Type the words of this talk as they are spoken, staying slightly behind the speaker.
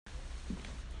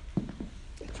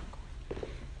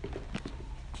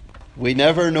We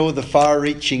never know the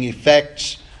far-reaching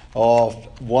effects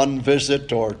of one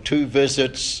visit or two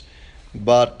visits,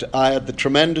 but I had the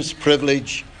tremendous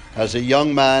privilege as a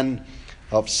young man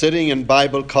of sitting in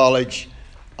Bible college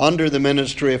under the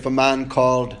ministry of a man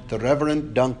called the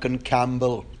Reverend Duncan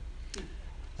Campbell.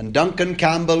 And Duncan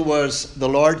Campbell was the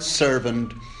Lord's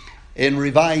servant in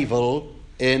revival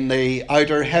in the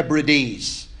Outer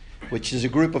Hebrides, which is a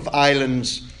group of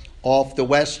islands off the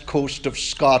west coast of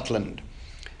Scotland.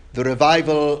 The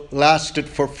revival lasted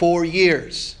for 4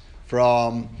 years,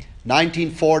 from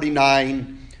 1949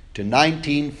 to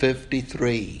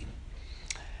 1953.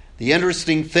 The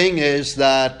interesting thing is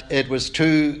that it was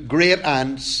two great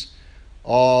aunts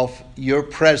of your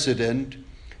president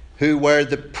who were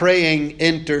the praying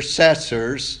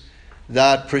intercessors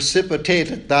that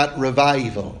precipitated that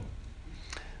revival.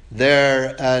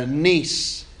 Their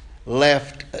niece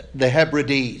left the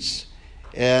Hebrides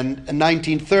in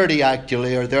 1930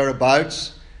 actually, or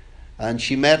thereabouts, and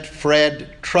she met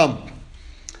Fred Trump.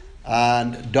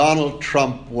 And Donald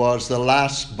Trump was the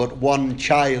last but one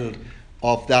child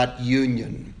of that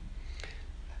union.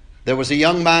 There was a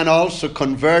young man also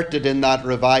converted in that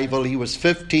revival. He was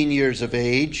 15 years of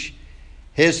age.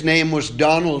 His name was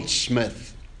Donald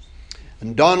Smith.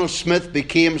 And Donald Smith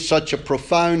became such a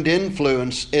profound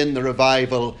influence in the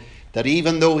revival that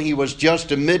even though he was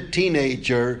just a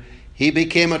mid-teenager, he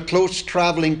became a close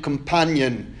traveling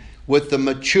companion with the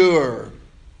mature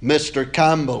Mr.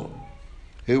 Campbell,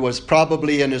 who was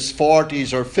probably in his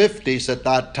 40s or 50s at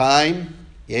that time,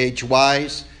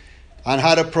 age-wise, and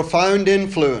had a profound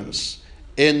influence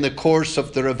in the course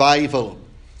of the revival.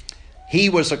 He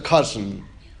was a cousin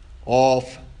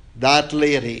of that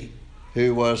lady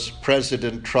who was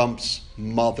President Trump's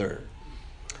mother.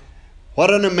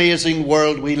 What an amazing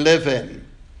world we live in,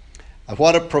 and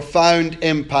what a profound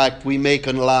impact we make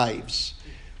on lives.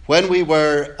 When we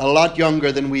were a lot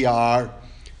younger than we are,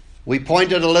 we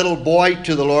pointed a little boy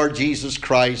to the Lord Jesus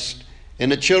Christ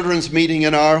in a children's meeting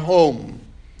in our home.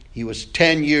 He was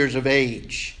 10 years of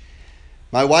age.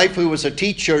 My wife, who was a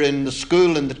teacher in the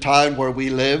school in the town where we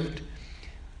lived,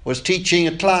 was teaching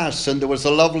a class, and there was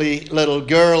a lovely little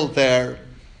girl there.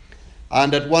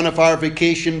 And at one of our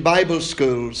vacation Bible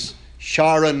schools,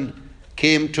 Sharon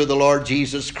came to the Lord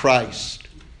Jesus Christ.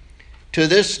 To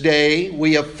this day,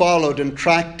 we have followed and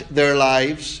tracked their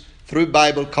lives through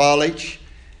Bible college,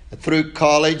 through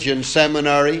college and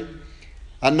seminary.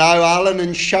 And now Alan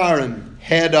and Sharon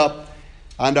head up,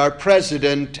 and our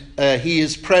president, he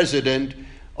is president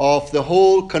of the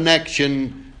whole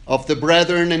connection of the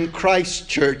Brethren in Christ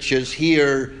churches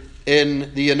here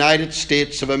in the United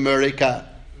States of America.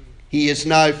 He is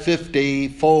now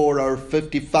 54 or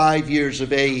 55 years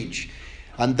of age.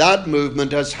 And that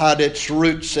movement has had its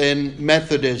roots in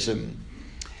Methodism.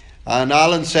 And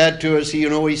Alan said to us, he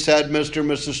said, Mr. and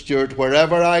Mrs. Stewart,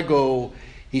 wherever I go,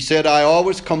 he said, I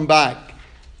always come back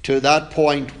to that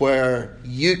point where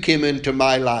you came into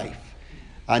my life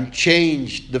and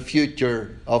changed the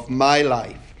future of my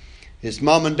life. His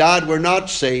mom and dad were not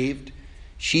saved.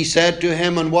 She said to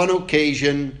him on one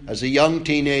occasion, as a young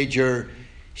teenager,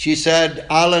 she said,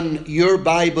 Alan, your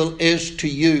Bible is to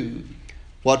you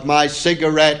what my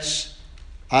cigarettes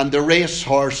and the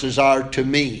racehorses are to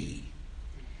me.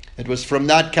 It was from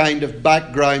that kind of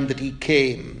background that he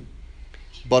came.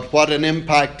 But what an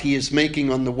impact he is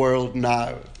making on the world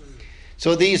now.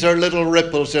 So these are little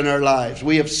ripples in our lives.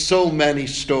 We have so many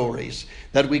stories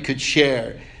that we could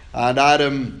share. And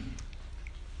Adam,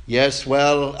 yes,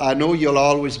 well, I know you'll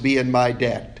always be in my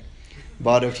debt.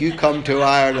 But if you come to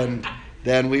Ireland,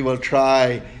 then we will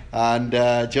try and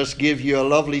just give you a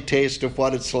lovely taste of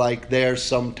what it's like there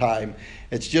sometime.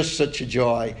 It's just such a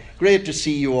joy. Great to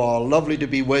see you all. Lovely to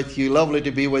be with you. Lovely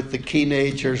to be with the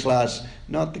teenagers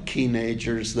not the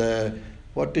teenagers,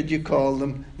 what did you call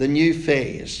them? The new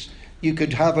phase. You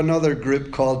could have another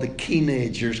group called the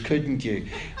Keenagers, couldn't you?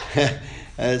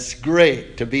 It's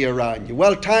great to be around you.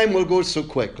 Well, time will go so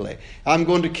quickly. I'm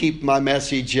going to keep my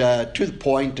message to the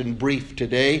point and brief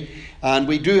today. And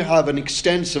we do have an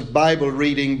extensive Bible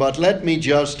reading, but let me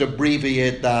just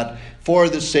abbreviate that for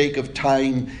the sake of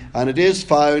time. And it is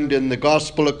found in the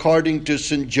Gospel according to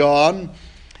St. John.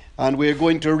 And we're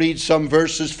going to read some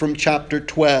verses from chapter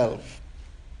 12.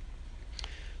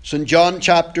 St. John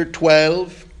chapter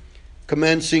 12,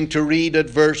 commencing to read at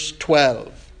verse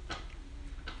 12.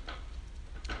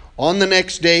 On the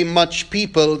next day, much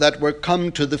people that were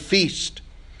come to the feast,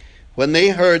 when they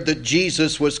heard that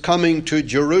Jesus was coming to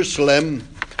Jerusalem,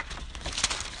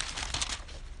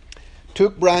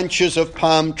 took branches of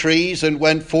palm trees and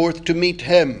went forth to meet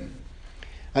him,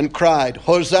 and cried,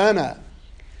 Hosanna!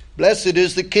 Blessed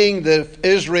is the King of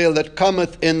Israel that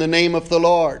cometh in the name of the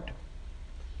Lord.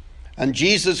 And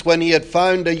Jesus, when he had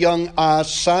found a young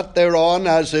ass, sat thereon,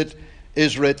 as it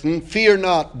is written, Fear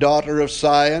not, daughter of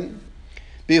Zion.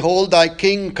 Behold, thy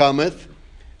King cometh,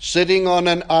 sitting on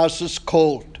an ass's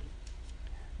colt.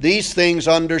 These things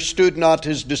understood not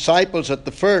his disciples at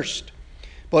the first.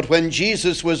 But when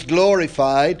Jesus was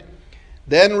glorified,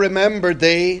 then remembered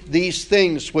they these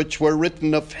things which were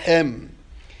written of him,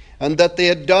 and that they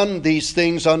had done these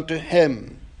things unto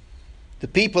him. The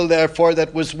people therefore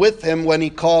that was with him when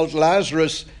he called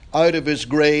Lazarus out of his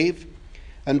grave,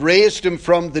 and raised him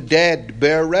from the dead,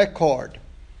 bear record.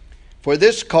 For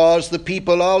this cause the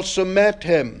people also met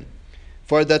him,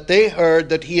 for that they heard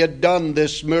that he had done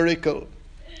this miracle.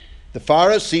 The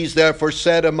Pharisees therefore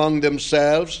said among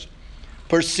themselves,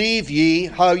 Perceive ye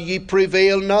how ye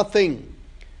prevail nothing?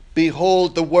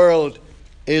 Behold, the world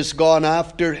is gone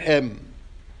after him.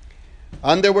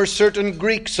 And there were certain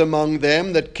Greeks among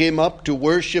them that came up to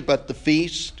worship at the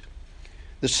feast.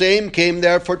 The same came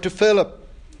therefore to Philip,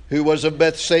 who was of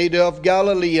Bethsaida of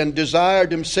Galilee, and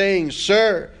desired him, saying,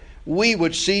 Sir, we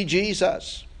would see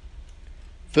Jesus.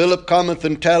 Philip cometh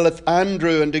and telleth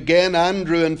Andrew, and again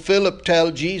Andrew and Philip tell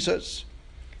Jesus.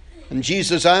 And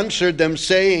Jesus answered them,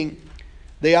 saying,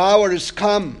 The hour is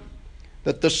come,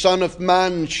 that the Son of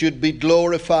Man should be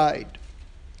glorified.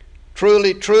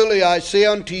 Truly, truly, I say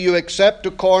unto you, except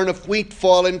a corn of wheat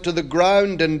fall into the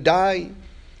ground and die,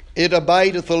 it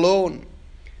abideth alone.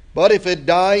 But if it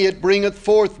die, it bringeth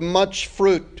forth much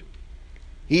fruit.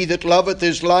 He that loveth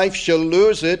his life shall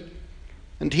lose it,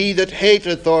 and he that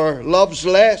hateth or loves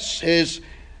less his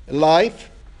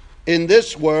life in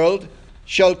this world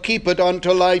shall keep it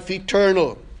unto life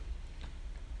eternal.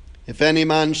 If any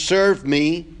man serve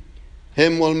me,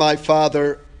 him will my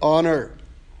Father honor.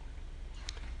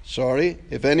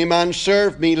 If any man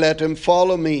serve me, let him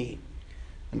follow me.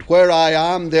 And where I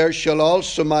am, there shall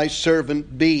also my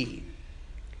servant be.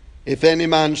 If any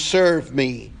man serve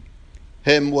me,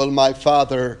 him will my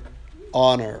Father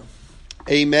honor.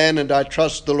 Amen. And I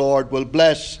trust the Lord will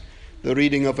bless the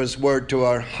reading of his word to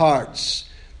our hearts.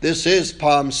 This is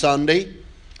Palm Sunday,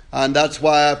 and that's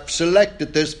why I've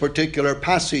selected this particular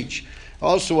passage.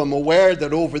 Also, I'm aware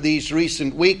that over these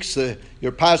recent weeks,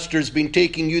 your pastor's been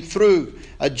taking you through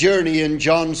a journey in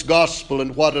John's Gospel,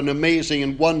 and what an amazing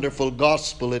and wonderful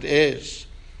gospel it is.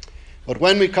 But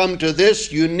when we come to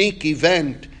this unique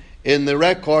event in the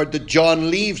record that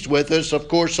John leaves with us, of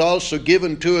course also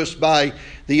given to us by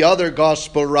the other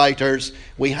gospel writers,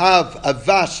 we have a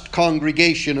vast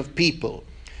congregation of people.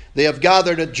 They have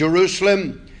gathered at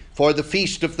Jerusalem for the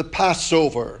feast of the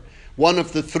Passover, one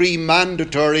of the three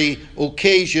mandatory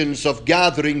occasions of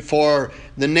gathering for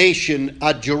the nation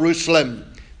at Jerusalem: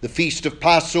 the Feast of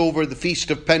Passover, the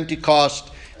Feast of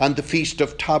Pentecost, and the Feast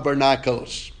of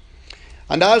Tabernacles.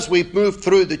 And as we move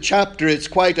through the chapter, it's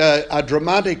quite a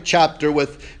dramatic chapter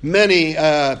with many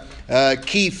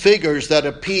key figures that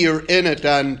appear in it,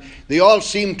 and they all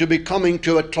seem to be coming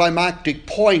to a climactic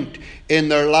point in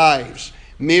their lives.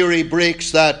 Mary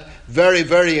breaks that very,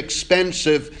 very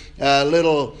expensive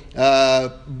little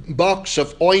box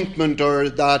of ointment, or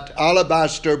that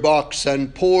alabaster box,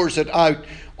 and pours it out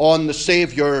on the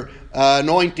Savior,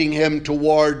 anointing him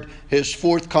toward his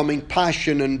forthcoming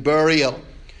passion and burial.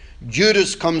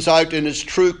 Judas comes out in his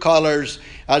true colors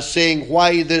as saying,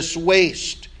 Why this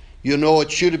waste? You know,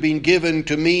 it should have been given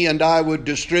to me and I would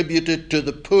distribute it to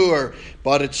the poor.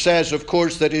 But it says, of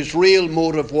course, that his real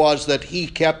motive was that he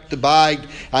kept the bag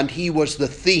and he was the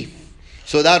thief.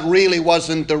 So that really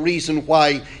wasn't the reason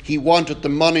why he wanted the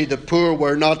money. The poor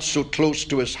were not so close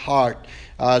to his heart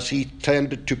as he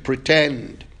tended to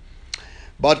pretend.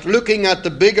 But looking at the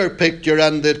bigger picture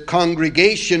and the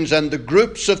congregations and the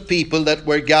groups of people that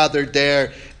were gathered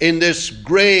there in this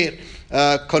great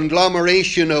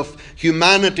conglomeration of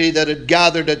humanity that had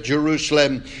gathered at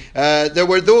Jerusalem, there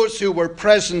were those who were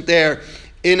present there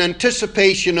in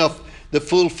anticipation of the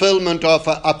fulfillment of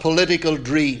a political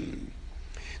dream.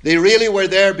 They really were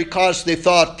there because they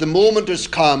thought the moment has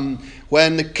come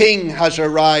when the king has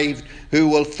arrived who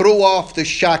will throw off the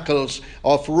shackles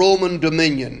of Roman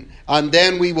dominion, and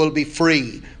then we will be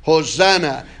free.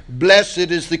 Hosanna,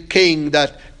 blessed is the King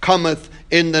that cometh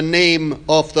in the name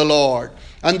of the Lord.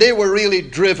 And they were really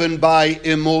driven by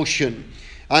emotion.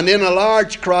 And in a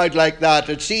large crowd like that,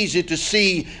 it's easy to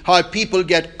see how people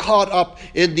get caught up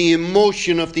in the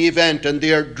emotion of the event, and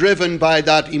they are driven by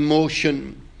that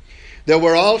emotion. There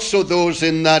were also those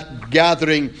in that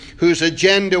gathering whose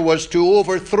agenda was to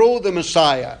overthrow the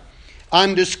Messiah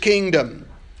and his kingdom.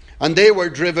 And they were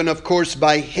driven, of course,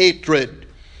 by hatred.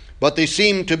 But they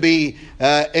seem to be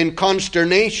in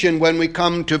consternation when we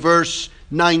come to verse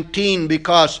 19,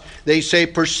 because they say,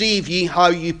 perceive ye how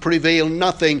ye prevail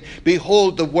nothing.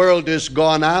 Behold, the world is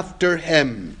gone after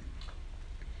him.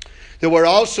 There were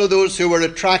also those who were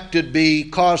attracted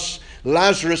because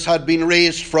Lazarus had been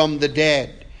raised from the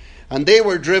dead. And they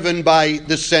were driven by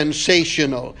the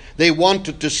sensational. They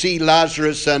wanted to see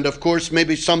Lazarus, and of course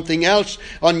maybe something else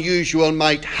unusual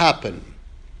might happen.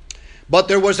 But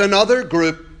there was another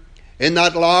group in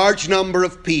that large number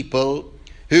of people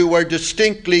who were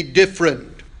distinctly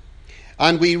different.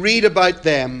 And we read about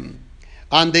them,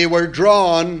 and they were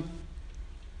drawn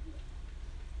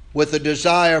with a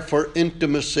desire for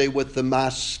intimacy with the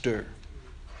Master.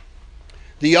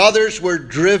 The others were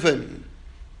driven,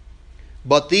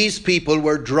 but these people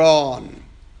were drawn.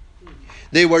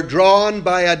 They were drawn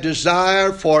by a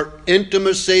desire for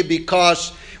intimacy, because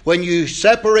when you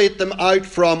separate them out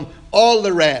from all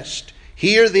the rest,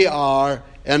 here they are,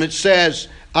 and it says,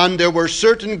 and there were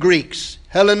certain Greeks,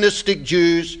 Hellenistic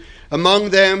Jews,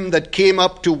 among them that came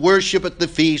up to worship at the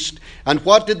feast. And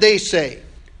what did they say?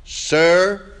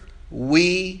 Sir,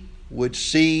 we would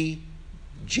see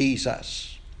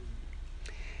Jesus.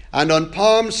 And on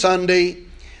Palm Sunday,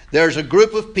 there's a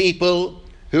group of people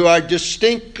who are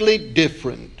distinctly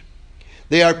different.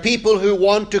 They are people who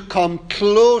want to come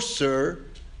closer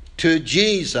to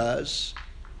Jesus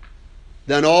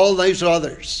than all those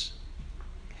others.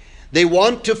 They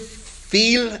want to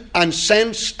feel and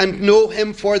sense and know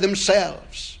him for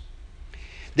themselves.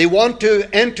 They want to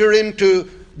enter into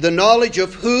the knowledge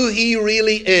of who he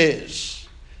really is.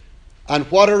 And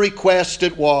what a request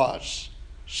it was.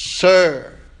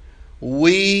 Sir,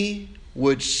 we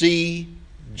would see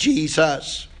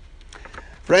Jesus.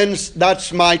 Friends,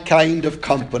 that's my kind of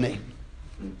company.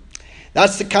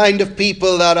 That's the kind of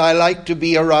people that I like to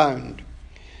be around.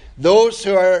 Those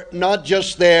who are not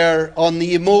just there on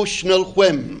the emotional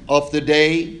whim of the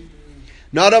day,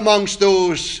 not amongst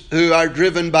those who are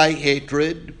driven by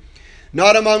hatred,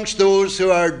 not amongst those who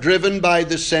are driven by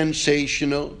the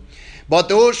sensational, but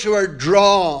those who are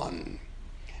drawn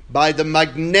by the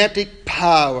magnetic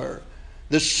power,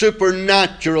 the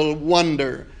supernatural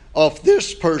wonder of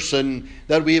this person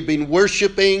that we have been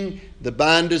worshiping. The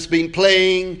band has been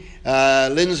playing,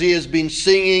 Lindsay has been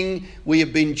singing. We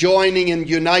have been joining and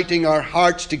uniting our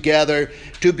hearts together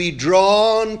to be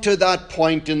drawn to that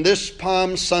point in this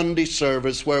Palm Sunday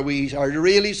service where we are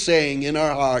really saying in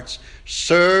our hearts,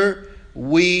 Sir,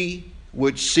 we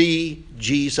would see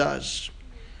Jesus.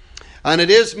 And it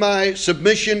is my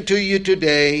submission to you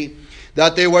today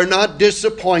that they were not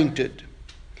disappointed,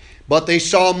 but they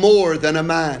saw more than a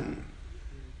man.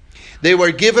 They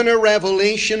were given a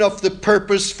revelation of the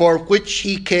purpose for which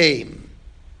he came.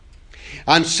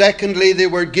 And secondly, they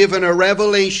were given a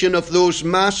revelation of those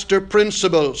master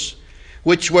principles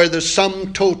which were the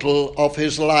sum total of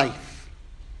his life.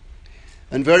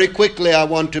 And very quickly I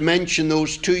want to mention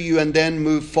those to you and then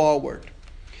move forward.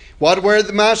 What were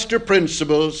the master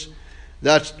principles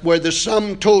that were the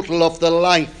sum total of the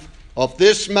life of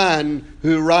this man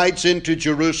who rides into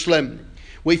Jerusalem?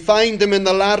 We find them in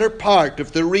the latter part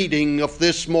of the reading of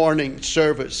this morning's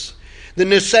service. The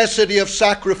necessity of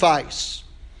sacrifice.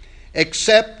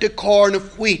 Except a corn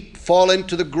of wheat fall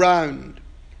into the ground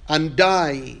and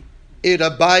die, it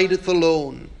abideth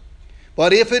alone.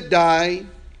 But if it die,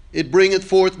 it bringeth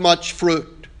forth much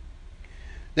fruit.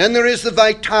 Then there is the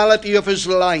vitality of his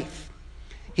life.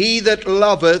 He that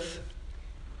loveth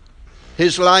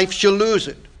his life shall lose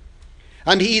it.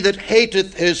 And he that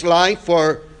hateth his life,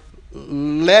 or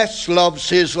less loves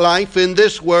his life in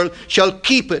this world, shall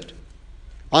keep it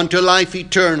unto life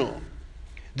eternal.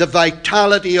 The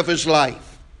vitality of his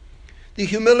life. The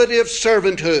humility of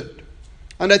servanthood.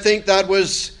 And I think that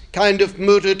was kind of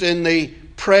mooted in the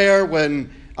prayer when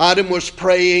Adam was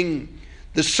praying.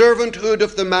 The servanthood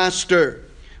of the Master,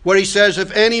 where he says,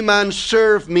 if any man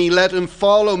serve me, let him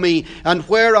follow me, and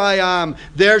where I am,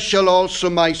 there shall also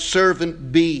my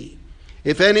servant be.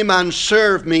 If any man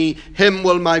serve me, him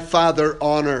will my Father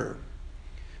honor.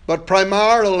 But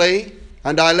primarily,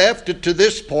 and I left it to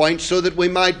this point so that we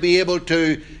might be able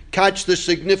to catch the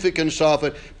significance of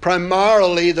it,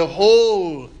 primarily the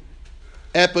whole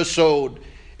episode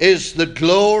is the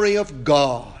glory of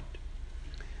God.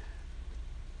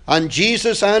 And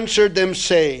Jesus answered them,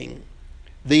 saying,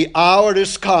 the hour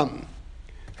is come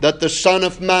that the Son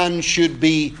of Man should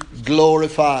be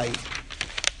glorified.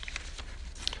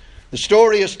 The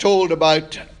story is told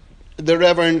about the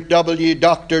Reverend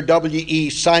Dr. W.E.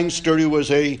 Sangster, who was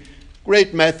a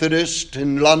great Methodist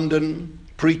in London,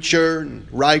 preacher and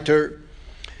writer.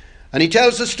 And he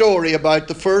tells a story about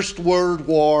the First World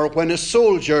War when a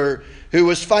soldier who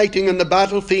was fighting in the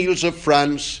battlefields of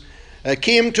France,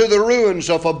 came to the ruins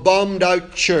of a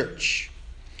bombed-out church.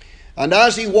 And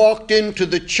as he walked into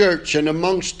the church and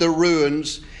amongst the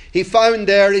ruins, he found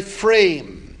there a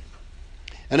frame.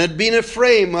 And it had been a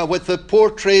frame with the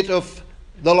portrait of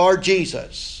the Lord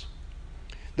Jesus.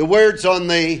 The words on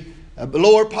the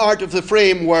lower part of the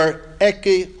frame were,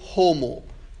 Ecce Homo,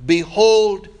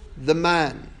 behold the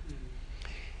man.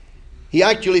 He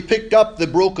actually picked up the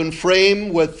broken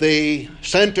frame with the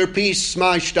centerpiece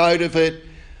smashed out of it,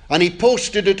 and he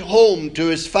posted it home to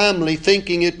his family,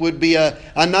 thinking it would be a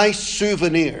nice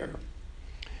souvenir.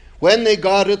 When they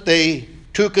got it, they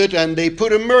took it and they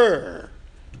put a mirror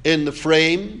in the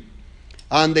frame,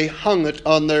 and they hung it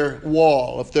on their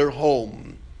wall of their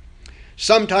home.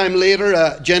 Sometime later,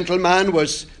 a gentleman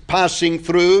was passing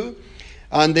through,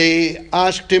 and they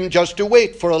asked him just to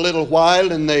wait for a little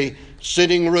while in the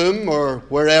sitting room or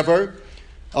wherever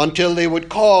until they would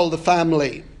call the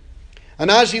family. And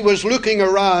as he was looking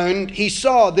around, he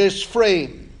saw this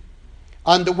frame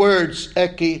and the words,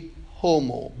 Ecce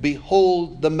Homo,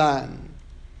 behold the man.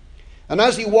 And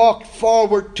as he walked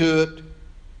forward to it,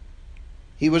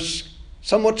 he was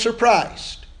somewhat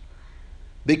surprised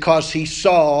because he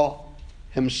saw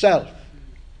himself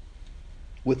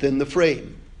within the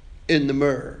frame, in the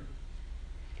mirror.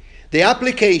 The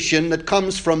application that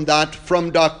comes from that,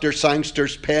 from Dr.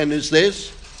 Sangster's pen, is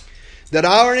this: that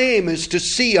our aim is to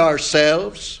see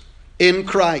ourselves in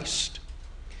Christ.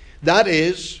 That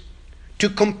is, to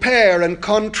compare and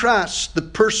contrast the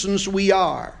persons we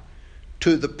are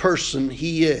to the person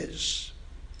He is.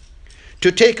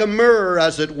 To take a mirror,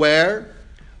 as it were,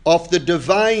 of the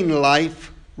divine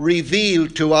life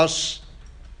revealed to us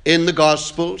in the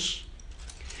Gospels,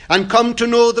 and come to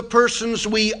know the persons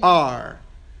we are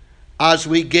as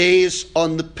we gaze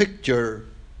on the picture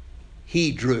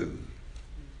He drew.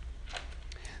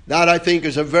 That, I think,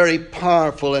 is a very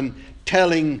powerful and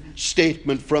telling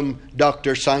statement from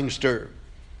Dr. Sangster.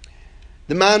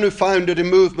 The man who founded a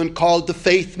movement called the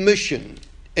Faith Mission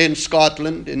in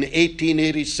Scotland in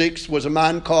 1886 was a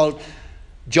man called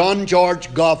John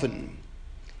George Govan.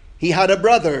 He had a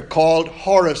brother called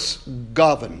Horace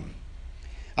Govan,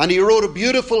 and he wrote a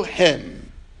beautiful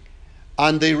hymn.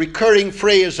 And the recurring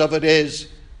phrase of it is,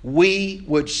 we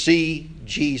would see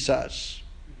Jesus.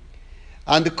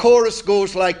 And the chorus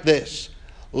goes like this: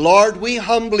 Lord, we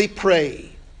humbly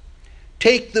pray,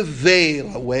 take the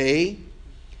veil away,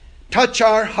 touch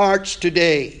our hearts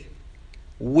today,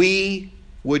 we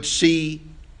would see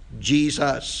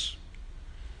Jesus.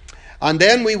 And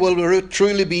then we will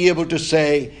truly be able to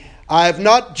say, I have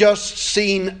not just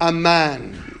seen a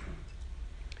man,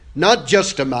 not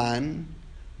just a man,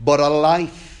 but a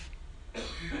life.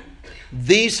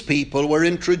 These people were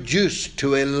introduced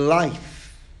to a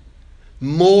life,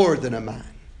 more than a man.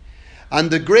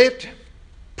 And the great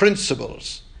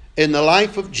principles in the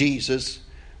life of Jesus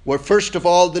were, first of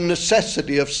all, the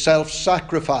necessity of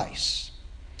self-sacrifice.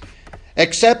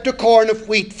 Except a corn of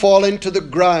wheat fall into the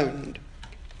ground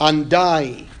and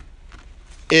die,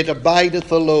 it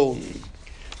abideth alone.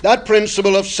 That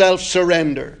principle of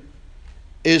self-surrender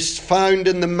is found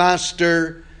in the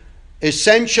Master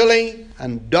essentially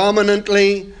and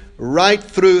dominantly right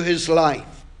through his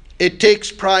life. It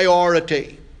takes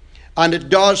priority, and it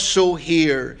does so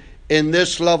here in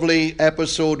this lovely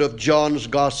episode of John's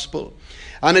Gospel.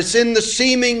 And it's in the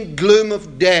seeming gloom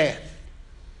of death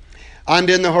and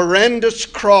in the horrendous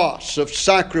cross of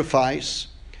sacrifice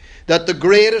that the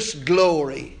greatest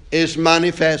glory is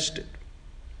manifested.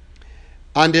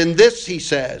 And in this, he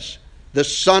says, the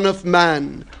Son of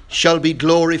Man shall be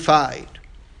glorified.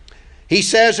 He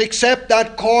says, except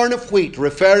that corn of wheat,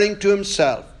 referring to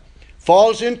himself,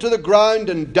 falls into the ground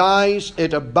and dies,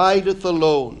 it abideth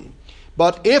alone.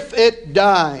 But if it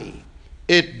die,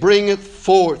 it bringeth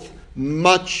forth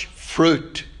much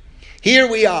fruit. Here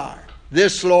we are,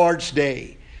 this Lord's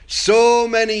Day, so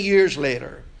many years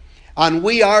later, and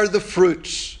we are the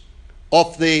fruits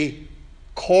of the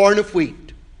corn of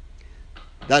wheat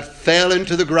that fell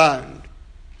into the ground.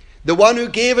 The one who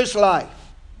gave his life,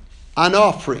 an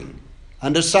offering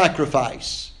and a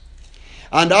sacrifice.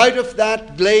 And out of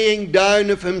that laying down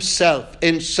of himself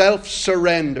in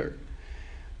self-surrender,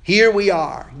 here we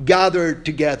are gathered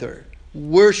together,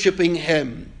 worshiping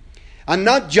him. And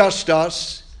not just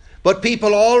us, but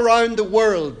people all around the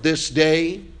world this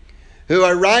day who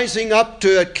are rising up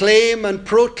to acclaim and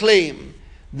proclaim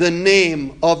the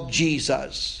name of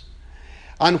Jesus.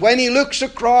 And when he looks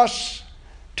across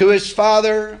to his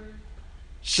Father,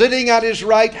 sitting at his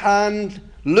right hand,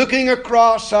 looking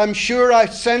across, I'm sure I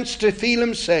sense to feel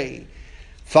him say,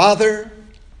 Father,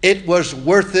 it was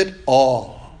worth it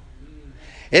all.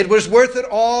 It was worth it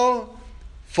all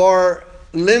for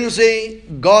Lindsay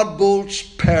Godbolt's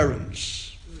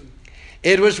parents.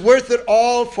 It was worth it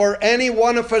all for any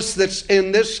one of us that's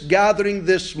in this gathering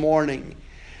this morning,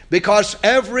 because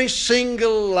every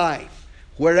single life,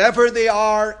 wherever they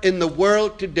are in the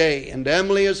world today, and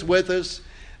Emily is with us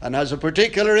and has a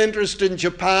particular interest in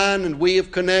Japan, and we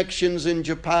have connections in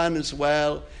Japan as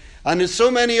well, and in so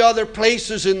many other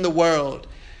places in the world,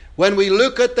 when we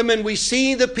look at them and we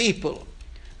see the people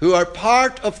who are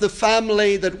part of the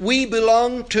family that we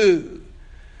belong to,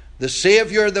 the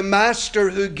Savior, the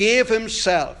Master who gave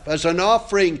himself as an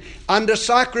offering and a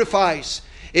sacrifice,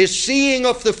 is seeing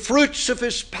of the fruits of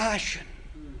his passion.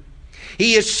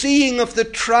 He is seeing of the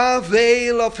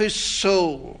travail of his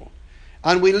soul.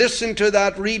 And we listen to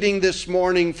that reading this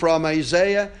morning from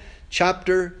Isaiah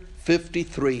chapter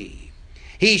 53.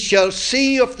 He shall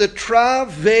see of the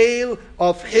travail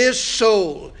of his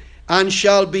soul, and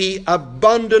shall be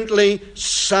abundantly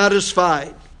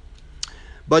satisfied.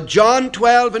 But John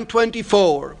 12 and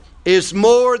 24 is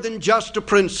more than just a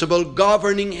principle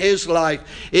governing his life.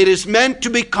 It is meant to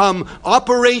become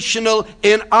operational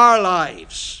in our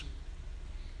lives.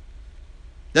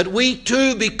 That we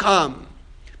too become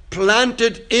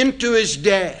planted into his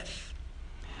death.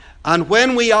 And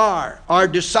when we are, our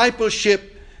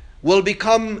discipleship will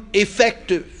become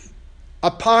effective.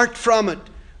 Apart from it,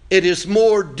 it is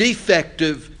more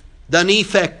defective than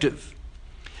effective.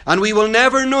 And we will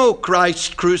never know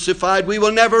Christ crucified. We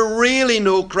will never really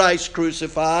know Christ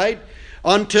crucified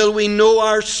until we know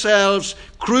ourselves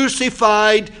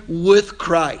crucified with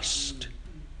Christ.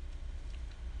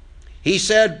 He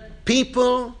said,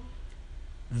 people,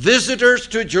 visitors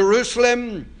to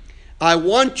Jerusalem, I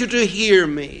want you to hear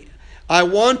me. I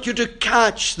want you to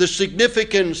catch the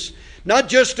significance not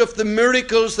just of the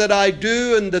miracles that I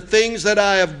do and the things that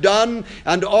I have done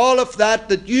and all of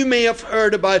that you may have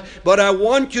heard about, but I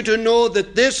want you to know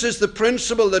that this is the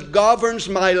principle that governs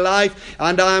my life,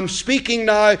 and I am speaking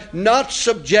now not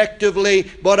subjectively,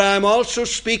 but I am also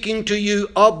speaking to you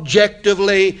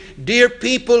objectively. Dear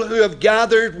people who have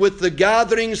gathered with the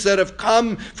gatherings that have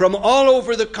come from all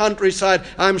over the countryside,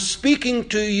 I'm speaking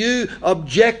to you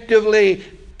objectively.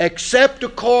 Except a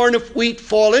corn of wheat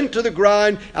fall into the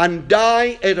ground and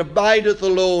die, it abideth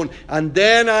alone. And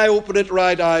then I open it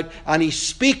right out, and he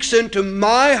speaks into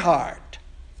my heart.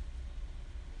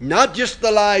 Not just the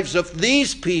lives of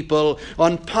these people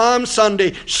on Palm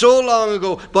Sunday so long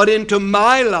ago, but into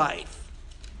my life.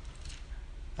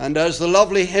 And as the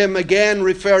lovely hymn, again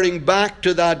referring back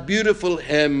to that beautiful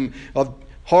hymn of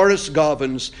Horace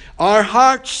Govin's, our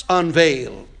hearts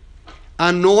unveil,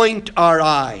 anoint our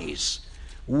eyes,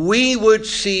 we would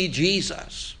see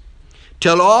Jesus,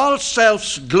 till all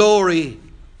self's glory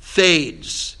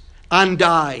fades and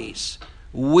dies.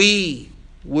 We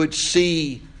would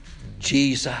see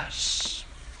Jesus.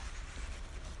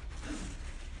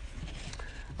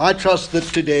 I trust that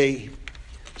today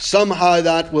somehow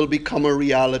that will become a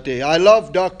reality. I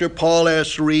love Dr. Paul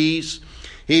S. Rees.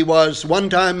 He was one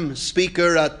time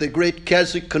speaker at the Great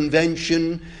Keswick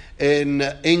Convention in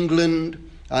England.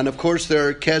 And of course there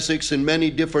are Keswicks in many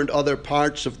different other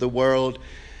parts of the world.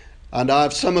 And I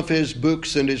have some of his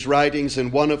books and his writings,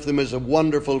 and one of them is a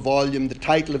wonderful volume. The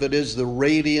title of it is The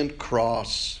Radiant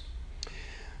Cross.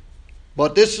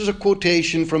 But this is a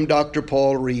quotation from Dr.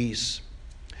 Paul Rees.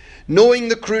 Knowing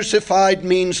the crucified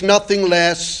means nothing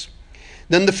less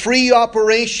than the free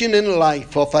operation in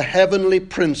life of a heavenly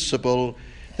principle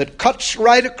that cuts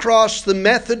right across the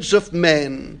methods of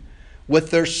men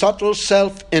with their subtle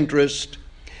self-interest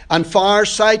and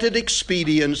far-sighted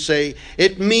expediency.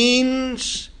 It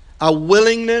means a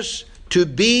willingness to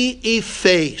be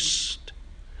effaced,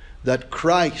 that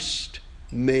Christ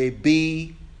may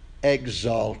be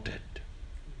exalted.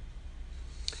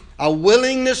 A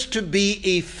willingness to be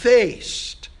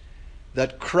effaced,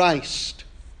 that Christ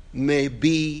may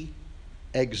be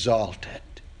exalted.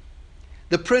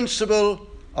 The principle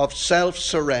of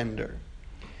self-surrender.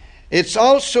 It's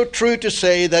also true to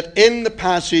say that in the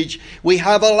passage we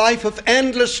have a life of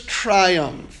endless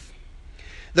triumph.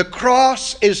 The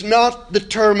cross is not the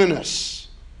terminus.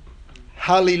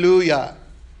 Hallelujah.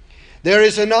 There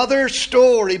is another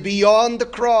story beyond the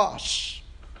cross.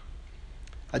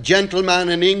 A gentleman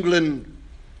in England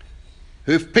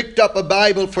who picked up a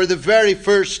Bible for the very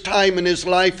first time in his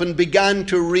life and began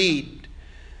to read,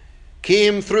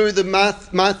 came through the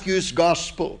Matthew's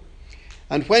Gospel.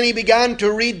 And when he began to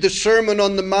read the Sermon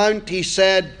on the Mount, he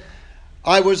said,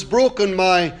 I was broken,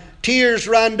 my tears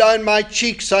ran down my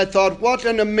cheeks. I thought, what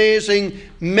an amazing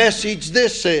message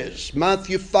this is.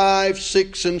 Matthew 5,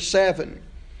 6, and 7.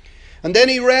 And then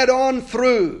he read on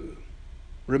through.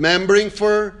 remembering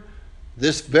for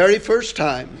this very first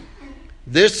time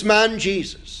this man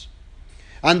Jesus.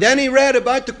 And then he read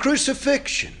about the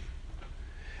crucifixion.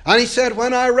 And he said,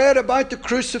 when I read about the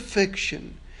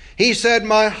crucifixion, he said,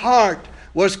 my heart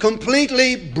was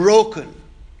completely broken.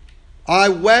 I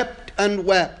wept and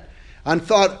wept and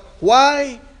thought,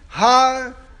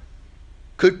 how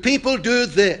could people do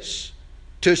this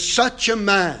to such a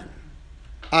man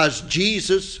as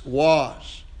Jesus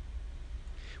was?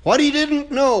 What he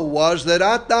didn't know was that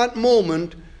at that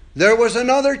moment there was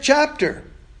another chapter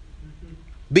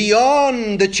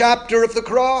beyond the chapter of the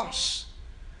cross.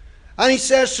 And he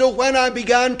says, so when I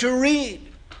began to read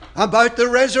about the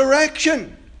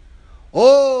resurrection,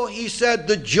 oh, he said,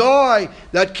 the joy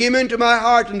that came into my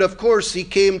heart. And of course he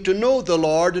came to know the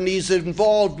Lord, and he's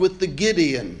involved with the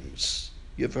Gideons.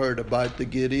 You've heard about the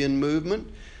Gideon movement,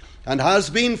 and has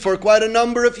been for quite a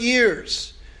number of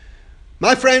years.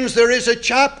 My friends, there is a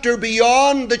chapter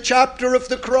beyond the chapter of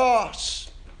the cross.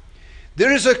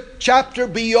 There is a chapter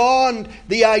beyond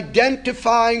the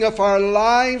identifying of our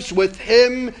lives with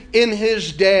Him in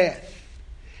His death.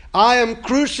 I am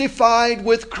crucified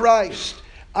with Christ.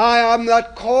 I am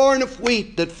that corn of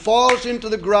wheat that falls into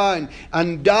the ground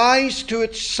and dies to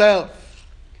itself,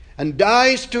 and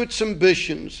dies to its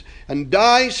ambitions, and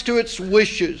dies to its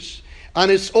wishes,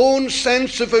 and its own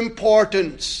sense of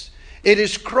importance. It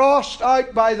is crossed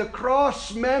out by the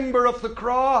cross member of the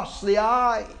cross, the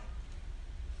I.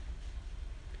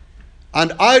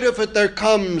 And out of it there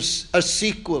comes a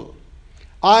sequel.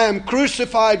 I am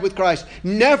crucified with Christ.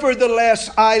 Nevertheless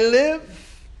I live.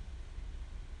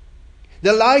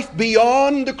 The life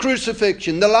beyond the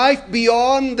crucifixion, the life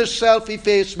beyond the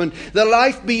self-effacement, the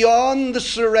life beyond the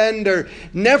surrender.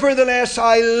 Nevertheless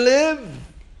I live.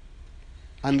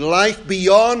 And life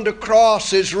beyond the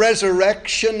cross is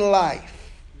resurrection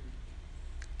life.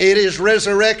 It is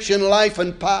resurrection life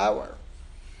and power.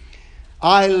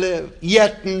 I live,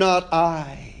 yet not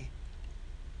I,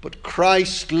 but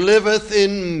Christ liveth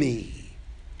in me,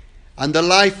 and the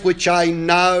life which I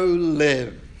now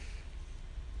live.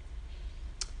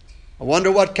 I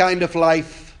wonder what kind of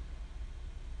life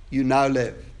you now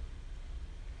live.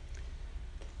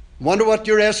 I wonder what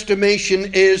your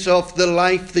estimation is of the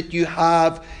life that you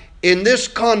have in this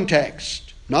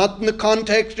context, not in the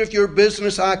context of your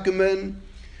business acumen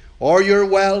or your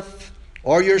wealth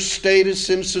or your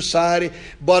status in society,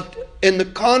 but in the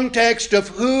context of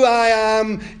who I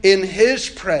am in His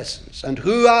presence, and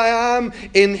who I am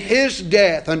in His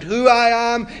death, and who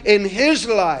I am in His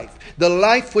life, the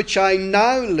life which I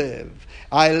now live.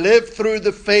 I live through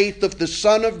the faith of the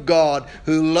Son of God,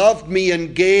 who loved me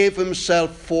and gave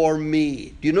Himself for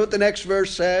me. Do you know what the next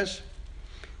verse says?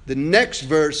 The next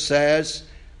verse says,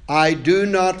 I do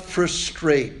not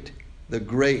frustrate the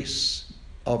grace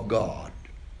of God.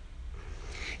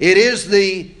 It is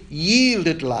the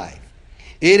yielded life.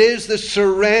 It is the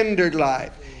surrendered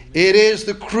life. It is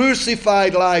the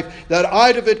crucified life, that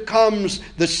out of it comes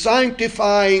the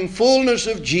sanctifying fullness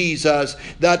of Jesus,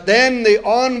 that then the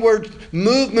onward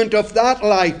movement of that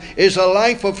life is a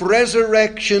life of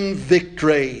resurrection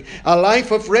victory, a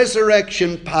life of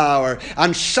resurrection power.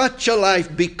 And such a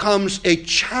life becomes a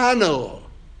channel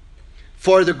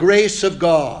for the grace of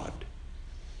God.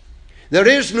 There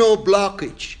is no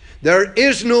blockage. There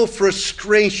is no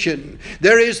frustration.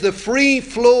 There is the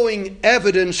free-flowing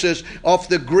evidences of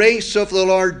the grace of the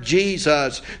Lord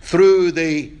Jesus through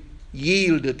the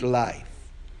yielded life.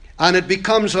 And it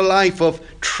becomes a life of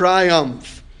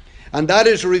triumph. And that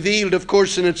is revealed, of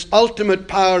course, in its ultimate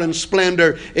power and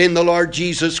splendor in the Lord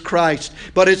Jesus Christ.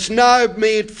 But it's now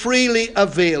made freely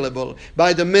available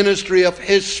by the ministry of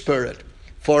His Spirit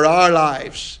for our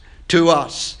lives, to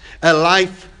us, a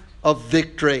life of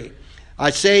victory. I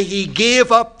say He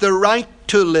gave up the right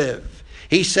to live.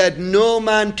 He said, no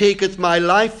man taketh my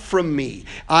life from me.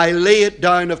 I lay it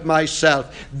down of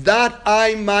myself, that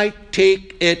I might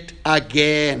take it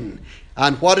again.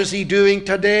 And what is He doing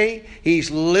today? He's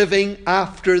living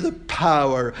after the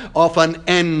power of an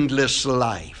endless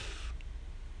life.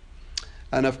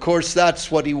 And of course,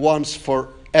 that's what He wants for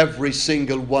every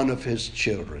single one of His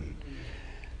children.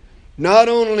 Not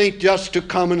only just to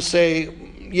come and say,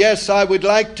 yes, I would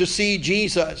like to see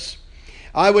Jesus.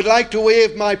 I would like to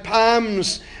wave my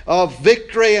palms of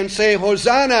victory and say,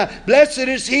 Hosanna, blessed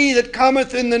is He that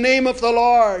cometh in the name of the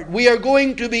Lord. We are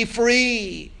going to be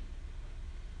free.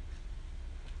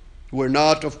 We're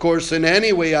not, of course, in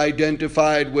any way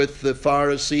identified with the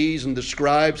Pharisees and the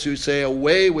scribes who say,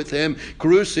 away with Him,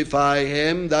 crucify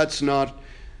Him. That's not.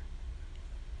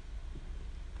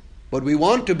 But we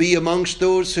want to be amongst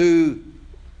those who,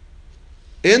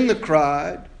 in the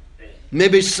crowd,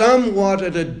 maybe somewhat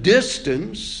at a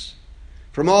distance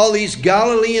from all these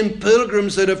Galilean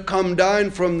pilgrims that have come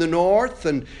down from the north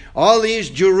and all these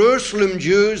Jerusalem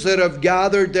Jews that have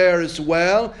gathered there as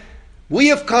well. We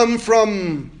have come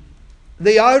from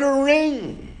the outer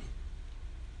ring.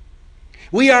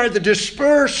 We are the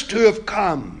dispersed who have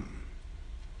come.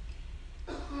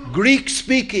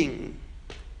 Greek-speaking,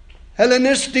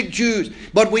 Hellenistic Jews.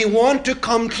 But we want to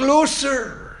come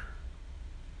closer.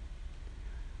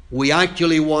 We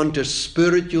actually want a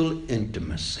spiritual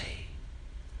intimacy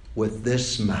with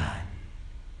this man,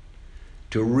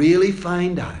 to really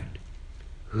find out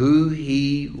who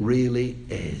he really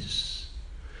is.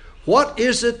 What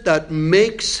is it that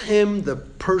makes him the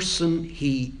person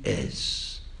he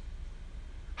is?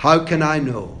 How can I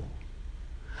know?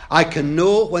 I can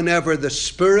know whenever the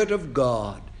Spirit of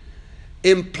God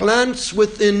implants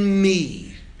within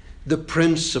me the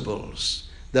principles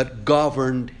that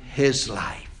governed his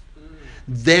life.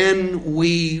 Then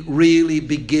we really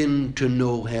begin to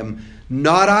know him,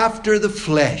 not after the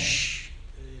flesh,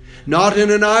 not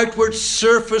in an outward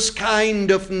surface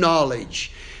kind of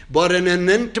knowledge, but in an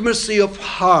intimacy of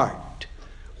heart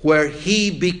where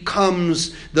he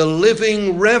becomes the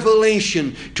living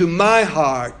revelation to my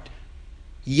heart.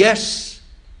 Yes,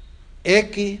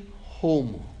 ecce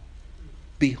homo.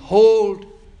 Behold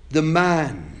the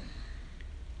man.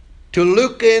 To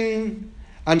look in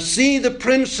and see the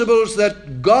principles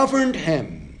that governed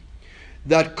him,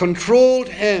 that controlled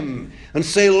him, and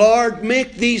say, Lord,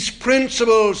 make these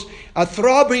principles a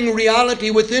throbbing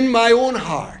reality within my own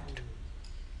heart.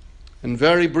 And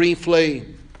very briefly,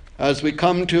 as we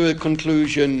come to a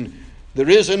conclusion, there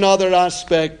is another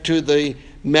aspect to the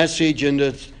message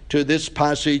and to this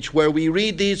passage where we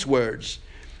read these words,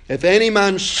 if any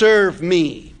man serve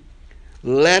me,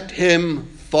 let him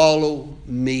follow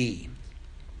me.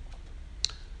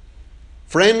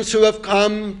 Friends who have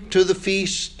come to the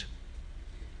feast,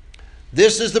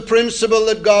 this is the principle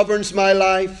that governs my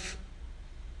life.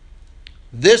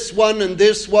 This one and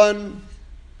this one.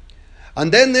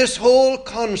 And then this whole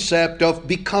concept of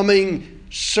becoming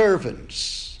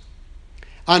servants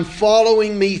and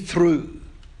following me through.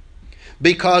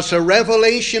 Because a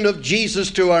revelation of Jesus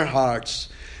to our hearts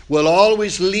will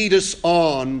always lead us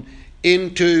on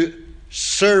into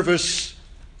service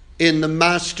in the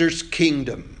Master's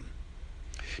kingdom.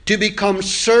 To become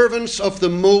servants of the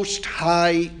Most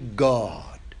High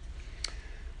God.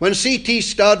 When C.T.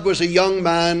 Studd was a young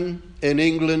man in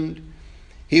England,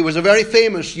 he was a very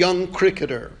famous young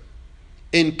cricketer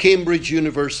in Cambridge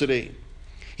University.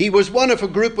 He was one of a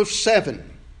group of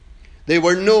 7. They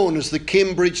were known as the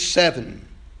Cambridge 7.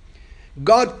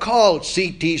 God called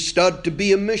C.T. Studd to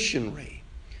be a missionary.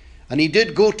 And he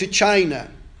did go to China.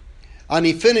 And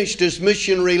he finished his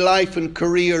missionary life and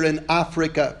career in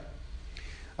Africa.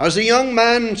 As a young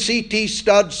man, C.T.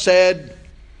 Studd said,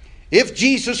 if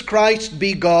Jesus Christ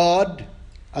be God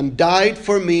and died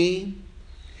for me,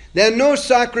 then no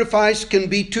sacrifice can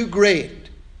be too great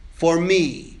for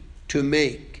me to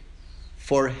make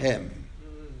for him.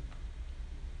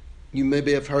 You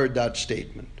maybe have heard that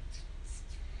statement.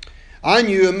 I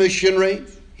knew a missionary.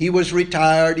 He was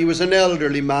retired. He was an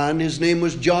elderly man. His name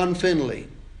was John Finley.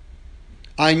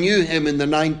 I knew him in the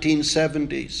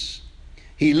 1970s.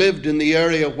 He lived in the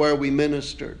area where we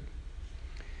ministered.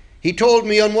 He told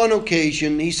me on one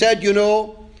occasion, he said, you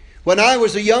know, when I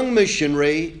was a young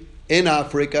missionary in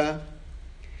Africa,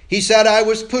 he said I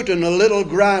was put in a little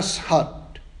grass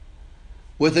hut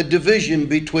with a division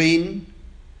between,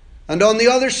 and on the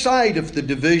other side of the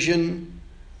division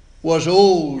was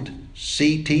old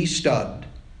C.T. Studd.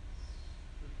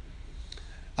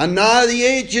 And now the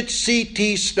aged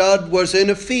C.T. Studd was in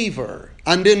a fever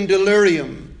and in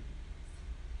delirium.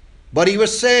 But he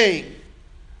was saying,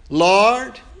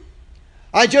 Lord,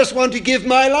 I just want to give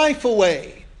my life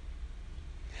away.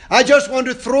 I just want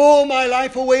to throw my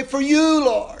life away for you,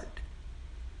 Lord.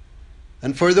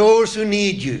 And for those who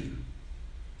need you.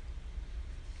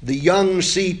 The young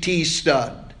C.T.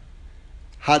 Studd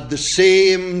had the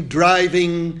same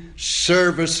driving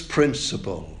service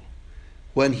principle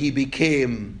when he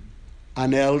became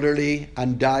an elderly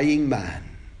and dying man.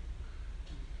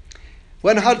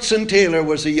 When Hudson Taylor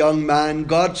was a young man,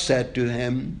 God said to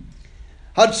him,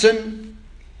 Hudson,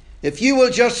 if you will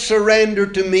just surrender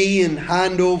to me and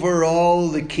hand over all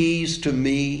the keys to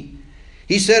me,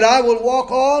 he said, I will walk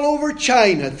all over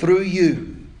China through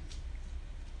you.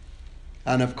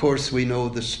 And of course we know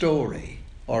the story,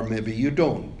 or maybe you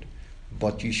don't,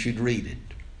 but you should read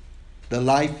it. The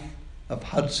life of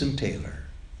Hudson Taylor.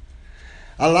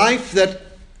 A life that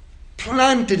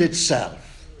planted itself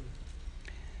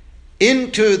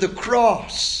into the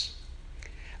cross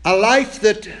A life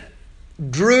that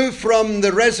drew from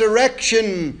the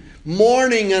resurrection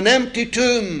morning, an empty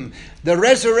tomb, the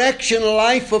resurrection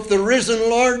life of the risen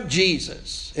Lord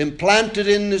Jesus, implanted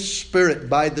in the Spirit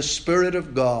by the Spirit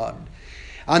of God.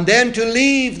 And then to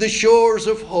leave the shores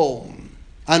of home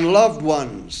and loved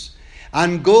ones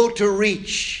and go to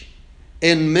reach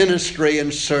in ministry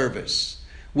and service.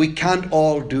 We can't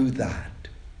all do that.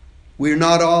 We're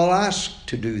not all asked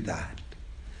to do that.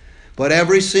 But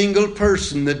every single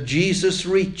person that Jesus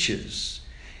reaches,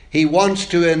 He wants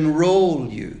to enroll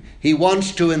you. He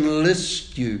wants to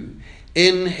enlist you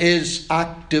in His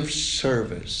active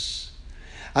service.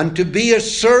 And to be a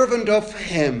servant of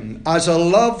Him, as a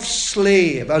loved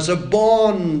slave, as a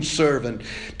bond servant,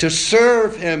 to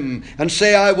serve Him and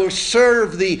say, I will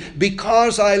serve Thee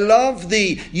because I love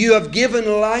Thee. You have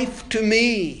given life to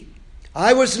me.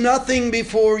 I was nothing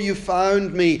before you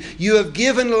found me. You have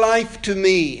given life to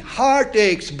me.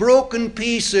 Heartaches, broken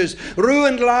pieces,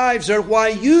 ruined lives are why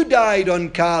you died on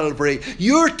Calvary.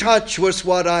 Your touch was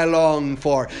what I longed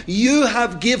for. You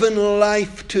have given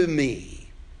life to me.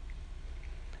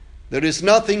 There is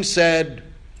nothing said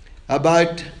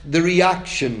about the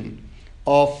reaction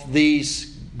of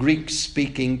these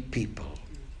Greek-speaking people.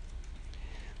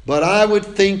 But I would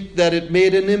think that it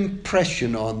made an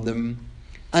impression on them,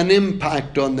 an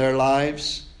impact on their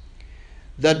lives,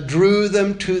 that drew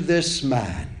them to this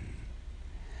man.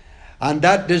 And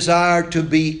that desire to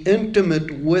be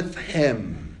intimate with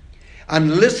Him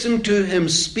and listen to Him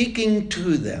speaking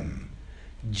to them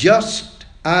just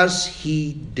as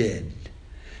He did,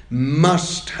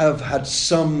 must have had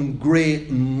some great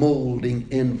molding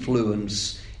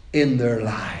influence in their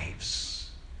lives.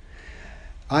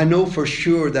 I know for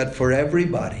sure that for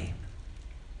everybody,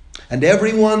 and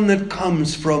everyone that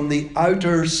comes from the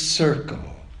outer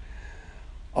circle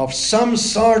of some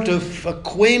sort of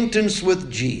acquaintance with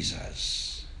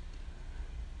Jesus,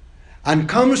 and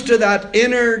comes to that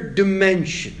inner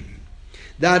dimension,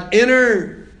 that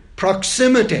inner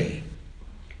proximity,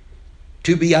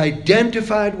 to be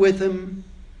identified with Him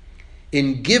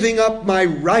in giving up my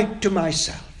right to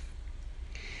myself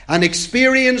and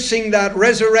experiencing that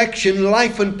resurrection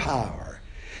life and power,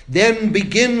 then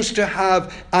begins to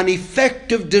have an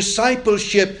effective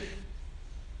discipleship,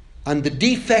 and the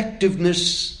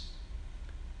defectiveness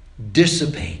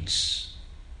dissipates.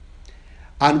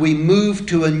 And we move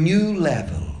to a new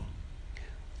level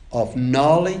of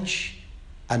knowledge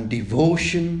and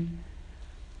devotion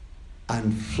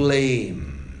and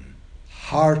flame,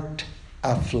 heart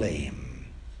aflame,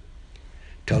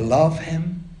 to love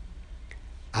Him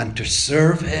and to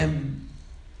serve Him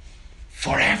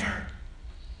forever.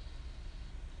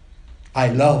 I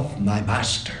love my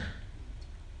Master.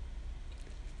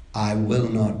 I will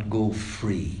not go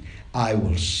free. I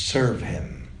will serve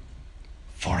Him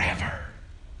forever.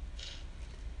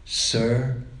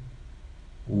 Sir,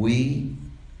 we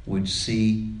would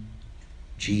see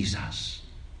Jesus.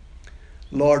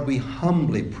 Lord, we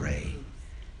humbly pray,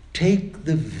 take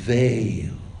the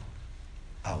veil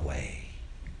away.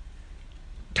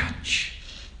 Touch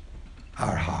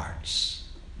our hearts.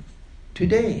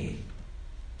 Today,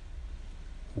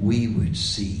 we would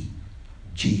see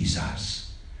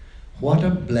Jesus. What a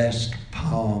blessed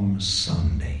Palm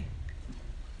Sunday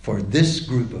for this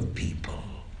group of people.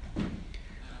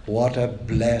 What a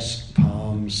blessed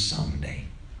Palm Sunday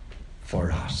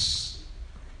for us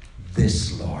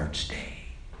this Lord's Day.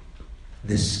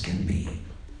 This can be.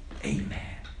 Amen.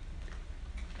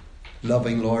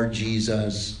 Loving Lord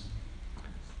Jesus,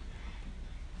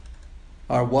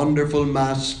 our wonderful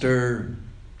Master,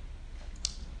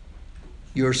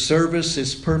 your service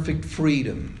is perfect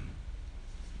freedom.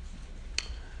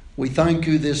 We thank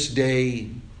you this day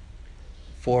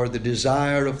for the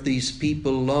desire of these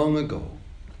people long ago.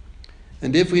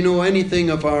 And if we know anything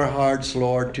of our hearts,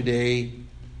 Lord, today,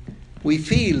 we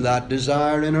feel that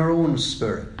desire in our own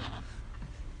spirit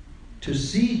to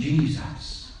see Jesus